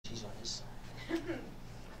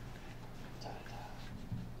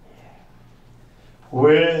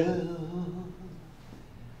Well,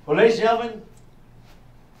 ladies and gentlemen,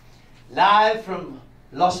 live from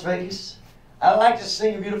Las Vegas, I'd like to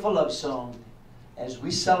sing a beautiful love song as we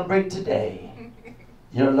celebrate today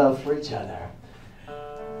your love for each other.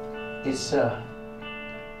 It's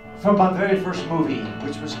from my very first movie,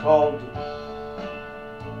 which was called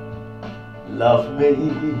Love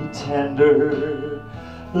Me Tender,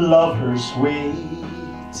 Love Her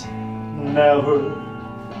Sweet, Never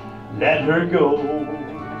Let Her Go.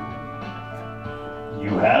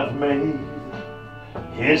 You have made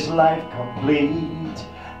his life complete,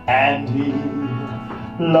 and he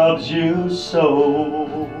loves you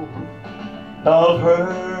so. Love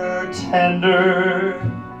her tender,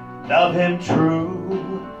 love him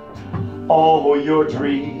true, all your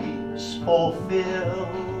dreams fulfill.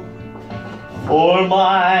 For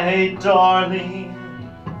my darling,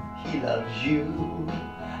 he loves you,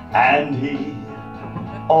 and he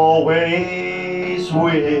always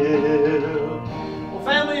will. Well,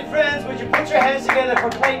 family and friends, would you put your hands together for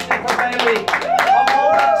Clayton and for Bailey?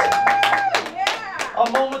 A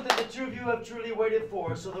moment that the two of you have truly waited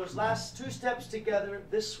for. So those last two steps together,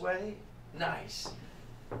 this way, nice.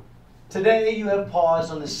 Today you have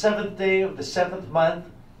paused on the 7th day of the 7th month,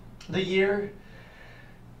 the year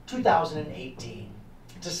 2018,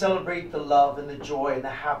 to celebrate the love and the joy and the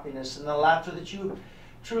happiness and the laughter that you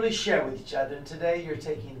truly share with each other. And today you're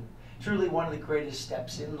taking truly one of the greatest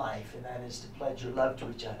steps in life, and that is to pledge your love to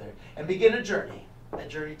each other and begin a journey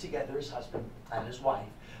together as husband and as wife.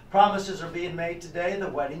 Promises are being made today, the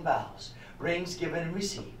wedding vows, rings given and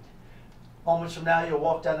received. Moments from now, you'll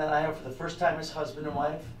walk down that aisle for the first time as husband and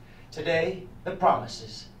wife. Today, the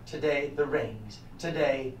promises. Today, the rings.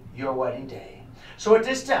 Today, your wedding day. So at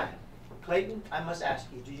this time, Clayton, I must ask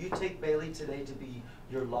you, do you take Bailey today to be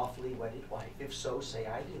your lawfully wedded wife? If so, say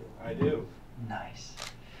I do. I do. Nice.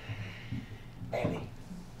 Bailey,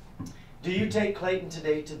 do you take Clayton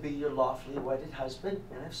today to be your lawfully wedded husband?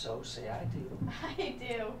 And if so, say I do. I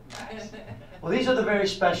do. Nice. Well, these are the very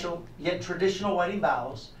special yet traditional wedding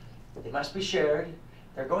vows. They must be shared.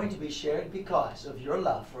 They're going to be shared because of your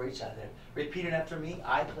love for each other. Repeat it after me.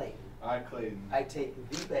 I, Clayton. I, Clayton. I take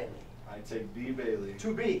thee, Bailey. I take thee, Bailey.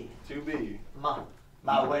 To be. To be.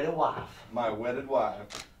 My wedded wife. My wedded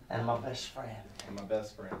wife. And my best friend. And my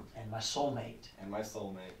best friend. And my soulmate. And my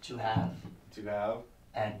soulmate. To have. To have.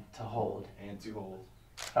 And to hold. And to hold.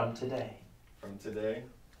 From today. From today.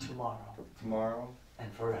 Tomorrow. Tomorrow.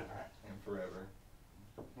 And forever. And forever.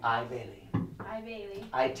 I, Bailey. I, Bailey.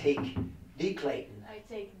 I take thee, Clayton. I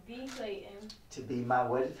take thee, Clayton. To be my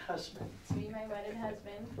wedded husband. To be my wedded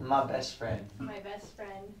husband. My best friend. My best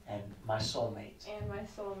friend. And my soulmate. And my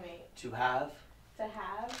soulmate. To have. To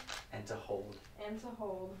have. And to hold. And to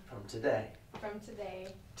hold. From today. From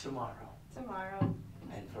today. Tomorrow. Tomorrow.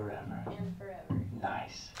 And forever. And forever.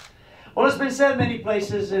 Nice. Well, it's been said many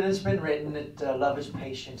places, and it's been written that love is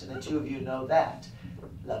patient, and the two of you know that.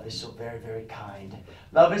 Love is so very, very kind.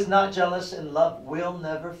 Love is not jealous, and love will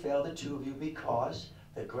never fail the two of you, because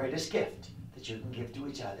the greatest gift that you can give to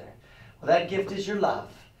each other, well, that gift is your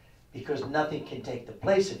love, because nothing can take the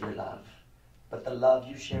place of your love. But the love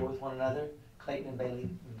you share with one another, Clayton and Bailey,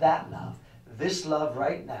 that love, this love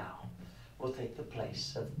right now, will take the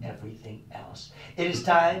place of everything else. It is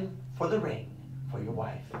time for the ring for your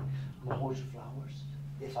wife. I'm going to hold your flowers,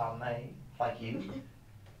 if I may, like you.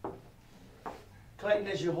 Clayton,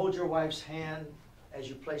 as you hold your wife's hand, as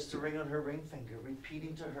you place the ring on her ring finger,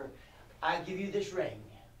 repeating to her, I give you this ring.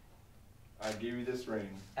 I give you this ring.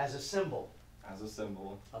 As a symbol. As a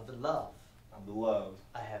symbol. Of the love. Of the love.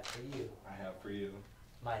 I have for you. I have for you.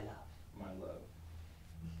 My love. My love.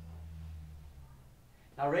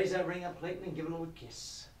 Now raise that ring up, Clayton, and give it a little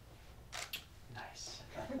kiss. Nice.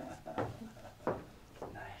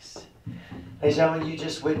 Nice. Ladies and gentlemen, you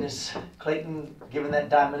just witnessed Clayton giving that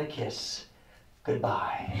diamond a kiss.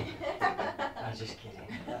 Goodbye. I'm just kidding.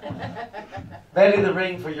 Bailey, the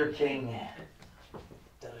ring for your king.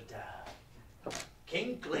 Da-da-da.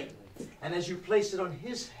 King Clayton. And as you place it on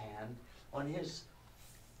his hand, on his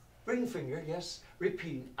ring finger, yes,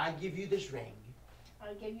 repeating, I give you this ring.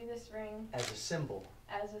 I give you this ring. As a symbol.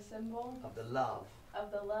 As a symbol. Of the love.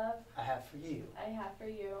 Of the love. I have for you. I have for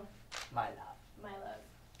you. My love. My love.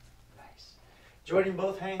 Nice. Joining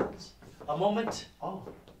both hands. A moment. Oh,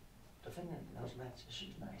 the fingernails match. She's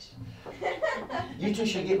nice. You two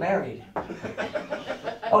should get married.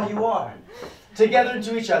 Oh, you are. Together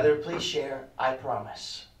to each other, please share. I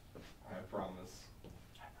promise. I promise.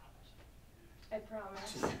 I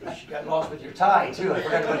promise. She got lost with your tie, too. I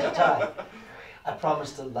forgot about your tie. I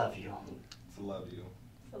promise to love you. To love you.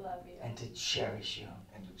 To love you. And to cherish you.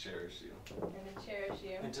 And to cherish you. And to cherish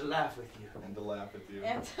you. And to laugh with you. And to laugh with you.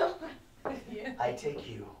 And to laugh with you. I take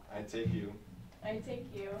you. I take you. I take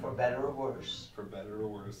you. For better or worse. For better or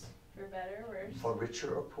worse. For better or worse. For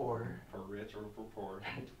richer or poorer. For rich or for poor.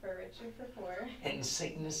 For rich or for poor. In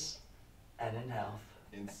sickness and in health.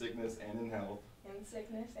 In sickness and in health. In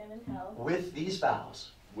sickness and in health. With these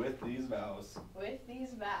vows. With these vows. With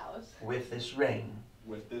these vows. With this ring.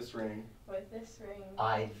 With this ring. With this ring.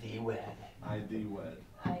 I thee wed. I thee wed.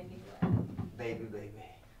 I thee wed. Baby, baby.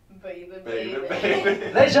 Baby, Baby, baby. baby.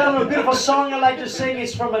 Ladies and gentlemen, a beautiful song I'd like to sing.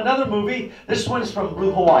 It's from another movie. This one's from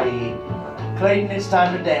Blue Hawaii. Clayton, it's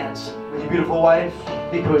time to dance with your beautiful wife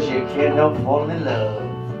because you can't help falling in love.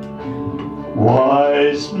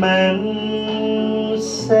 Wise men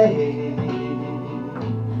say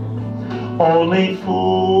only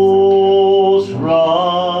fools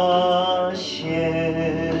rush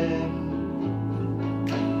in.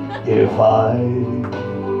 If I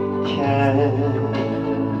can't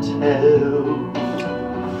help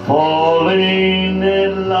falling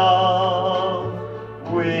in love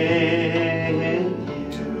with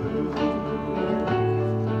you,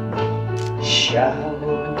 shall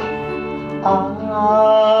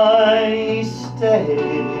I stay?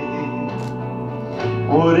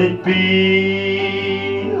 Would it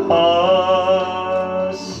be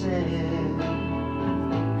a sin?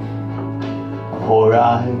 For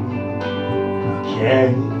I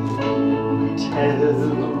can't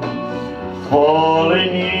help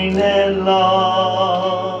falling in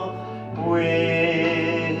love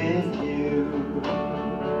with you.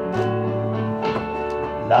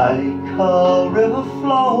 Like a river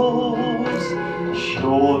flows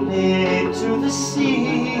surely to the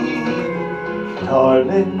sea,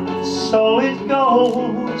 darling, so it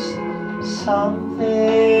goes. Some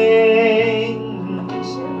things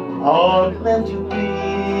are meant to be.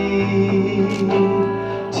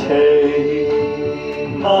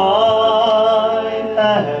 Take my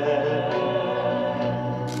hand,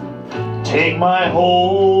 take my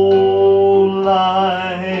whole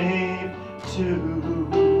life too.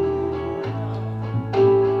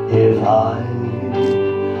 If I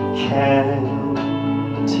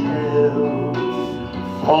can't help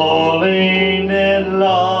falling in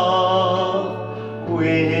love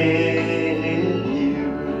with you.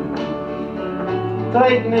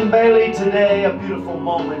 Clayton and Bailey, today a beautiful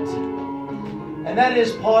moment, and that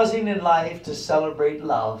is pausing in life to celebrate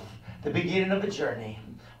love, the beginning of a journey.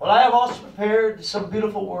 Well, I have also prepared some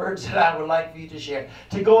beautiful words that I would like for you to share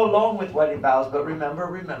to go along with wedding vows, but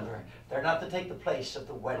remember, they're not to take the place of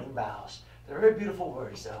the wedding vows. They're very beautiful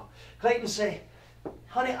words, though. Clayton, say,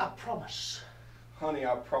 honey, I promise. Honey,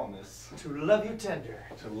 I promise. To love you tender.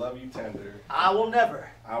 To love you tender. I will never.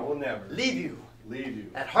 I will never. Leave you. Leave you.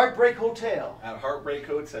 At Heartbreak Hotel. At Heartbreak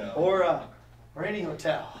Hotel. Or any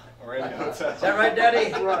hotel. Or any hotel. Is that right, Daddy?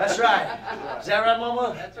 That's right. Is that right,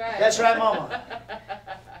 Mama? That's right. That's right, Mama.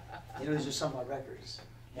 You know, these are some of my records.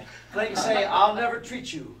 Clayton, say, I'll never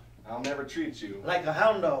treat you. I'll never treat you. Like a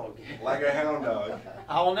hound dog. Like a hound dog.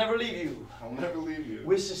 I will never leave you. I'll never leave you.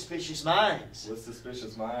 With suspicious minds. With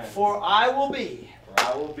suspicious minds. For I will be. For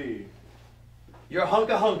I will be. Your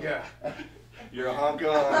hunka. Your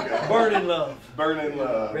hunka. Burning love. Burning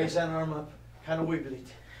love. Raise that arm up. Kind of wiggle it.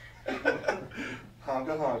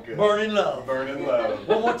 Hunka. Burning love. Burning love.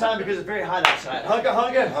 One more time because it's very hot outside. Hunka.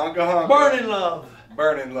 Hunka. Burning love.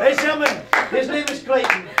 Burning love. Ladies and gentlemen, his name is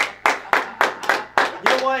Clayton. You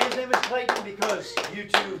know why his name is Clayton? Because you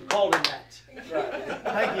two called him that. Right.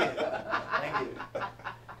 Thank you. Thank you.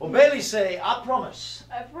 Well, Bailey, say, I promise.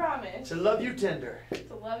 I promise. To love you tender.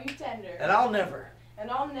 To love you tender. And I'll never. And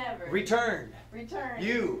I'll never. Return.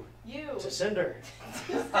 You. To sender.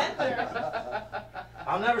 To sender.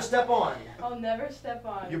 I'll never step on. I'll never step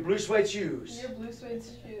on. Your blue suede shoes. Your blue suede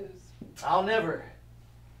shoes. I'll never.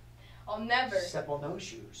 Step on those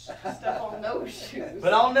shoes. Step on those shoes.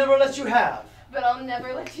 But I'll never let you have. But I'll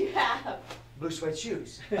never let you have. Blue suede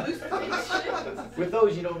shoes. Blue suede shoes. With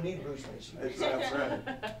those, you don't need blue suede shoes. That's right.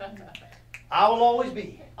 I will always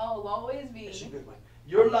be. I'll always be. That's a good one.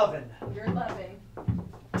 Your loving. Your loving.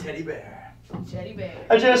 Teddy bear. Teddy bear.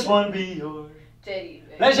 I just want to be yours. Teddy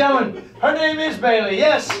bear. Ladies and gentlemen, her name is Bailey.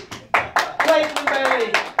 Yes. Clayton and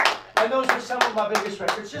Bailey. And those were some of my biggest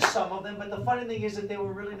records. Just some of them. But the funny thing is that they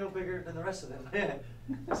were really no bigger than the rest of them.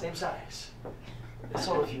 Same size. They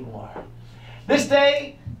sold a few more. This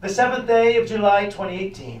day, the 7th day of July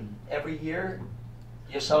 2018. Every year,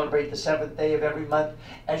 you celebrate the 7th day of every month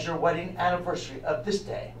as your wedding anniversary of this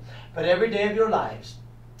day. But every day of your lives,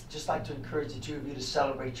 just like to encourage the two of you to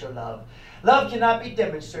celebrate your love. Love cannot be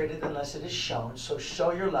demonstrated unless it is shown. So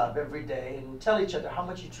show your love every day and tell each other how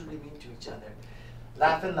much you truly mean to each other.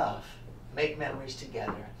 laugh and love, make memories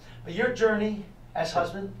together. But your journey as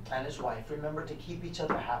husband and as wife, remember to keep each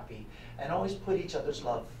other happy and always put each other's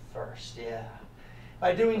love first. Yeah.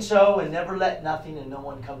 By doing so, and never let nothing and no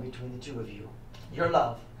one come between the two of you, your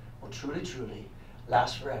love will truly, truly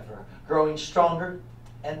last forever, growing stronger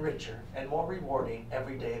and richer and more rewarding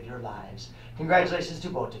every day of your lives. Congratulations to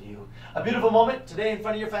both of you. A beautiful moment today in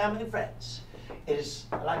front of your family and friends. It is,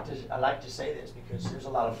 I like to say this because there's a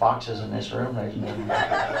lot of foxes in this room right now.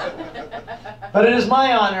 But it is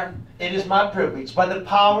my honor, it is my privilege, by the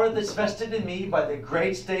power that's vested in me by the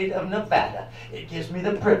great state of Nevada, it gives me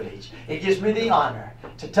the privilege, it gives me the honor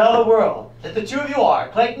to tell the world that the two of you are,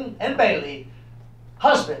 Clayton and Bailey,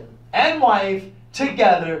 husband and wife,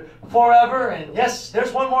 together forever. And yes,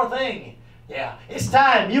 there's one more thing. Yeah, it's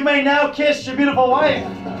time. You may now kiss your beautiful wife.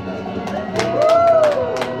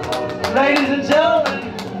 Ladies and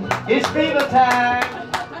gentlemen, it's fever time.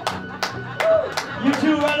 You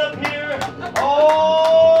two right up here.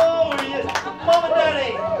 Oh, yes. Mom and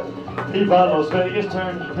Daddy. Viva Las Vegas,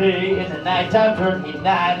 turn day in the nighttime, turn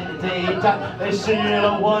night in the daytime. They say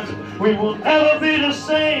it once, we will never be the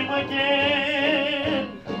same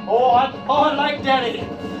again. Oh, I like Daddy.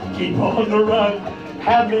 Keep on the run,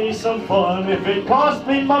 have me some fun. If it cost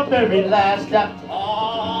me my very last dime.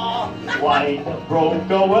 White and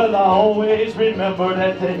broke, oh well, I always remember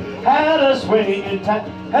that they had a swing in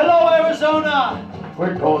time. Hello, Arizona!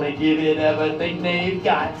 We're gonna give it everything they've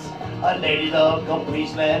got. A lady luck, oh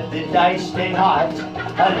please let the dice stay hot.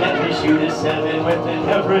 Let me shoot a 7 within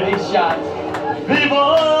every shot. Viva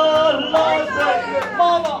Las Vegas,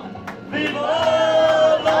 mama! Viva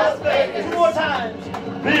Las Vegas! 2 more times!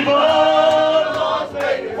 Viva Las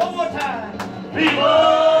Vegas! 1 more time!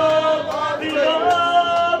 Viva!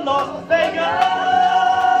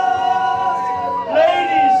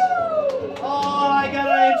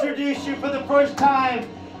 You for the first time,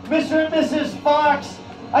 Mr. and Mrs. Fox.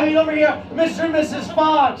 I mean, over here, Mr. and Mrs.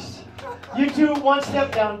 Fox. You two, one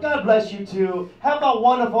step down. God bless you two. Have a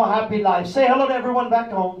wonderful, happy life. Say hello to everyone back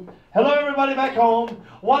home. Hello, everybody back home.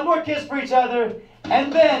 One more kiss for each other.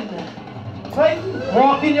 And then, Clayton,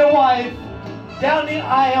 walking your wife down the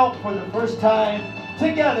aisle for the first time,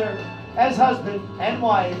 together as husband and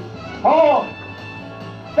wife. Oh,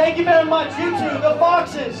 thank you very much, you two, the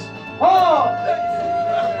Foxes. Oh,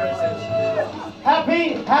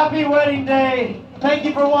 happy wedding day. Thank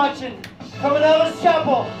you for watching. From Elvis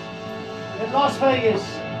Chapel in Las Vegas.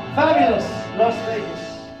 Fabulous Las Vegas.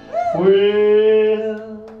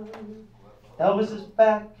 Well, Elvis is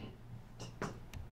back.